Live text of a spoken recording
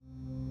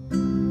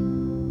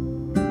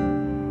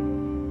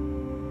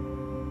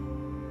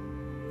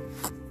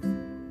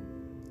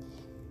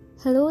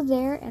Hello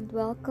there and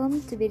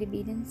welcome to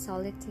Binibining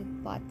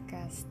Solitude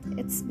Podcast.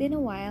 It's been a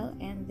while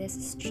and this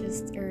is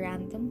just a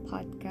random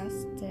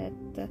podcast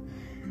that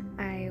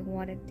I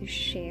wanted to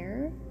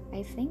share,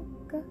 I think.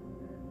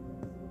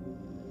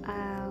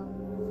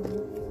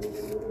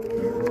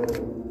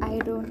 I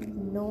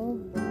don't know,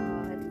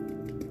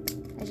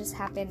 but I just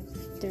happened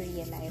to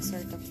realize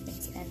sort of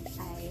things and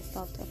I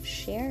thought of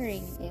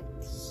sharing it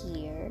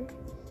here.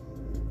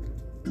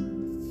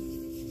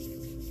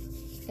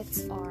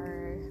 It's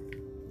our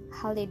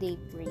holiday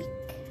break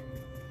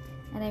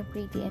and I'm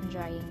pretty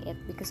enjoying it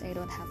because I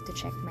don't have to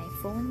check my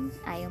phone.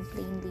 I am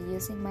plainly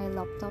using my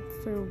laptop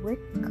for work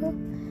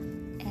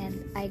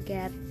and I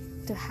get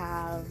to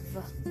have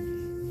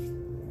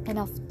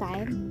enough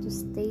time to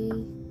stay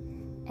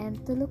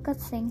and to look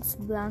at things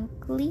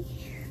blankly.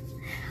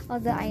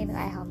 Although I know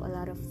I have a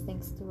lot of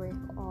things to work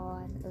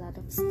on, a lot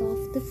of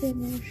stuff to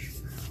finish,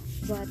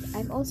 but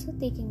I'm also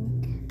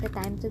taking the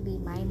time to be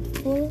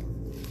mindful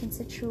in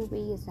such a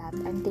way that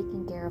I'm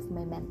taking care of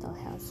my mental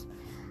health.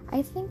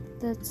 I think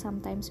that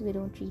sometimes we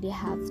don't really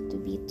have to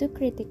be too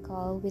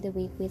critical with the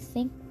way we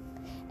think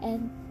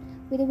and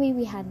with the way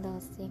we handle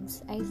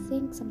things. I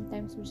think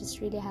sometimes we just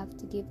really have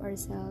to give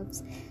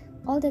ourselves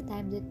all the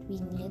time that we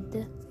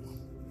need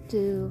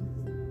to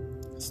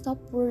stop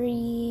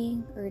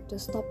worrying or to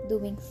stop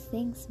doing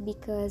things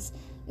because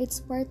it's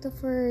part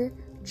of our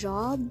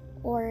job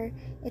or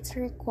it's a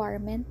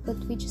requirement, but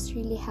we just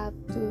really have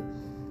to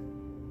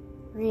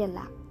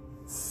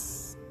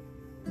relax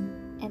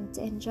and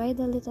to enjoy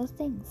the little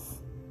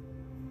things.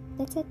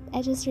 That's it.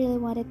 I just really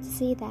wanted to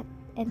say that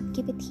and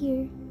keep it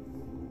here.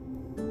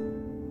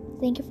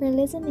 Thank you for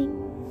listening.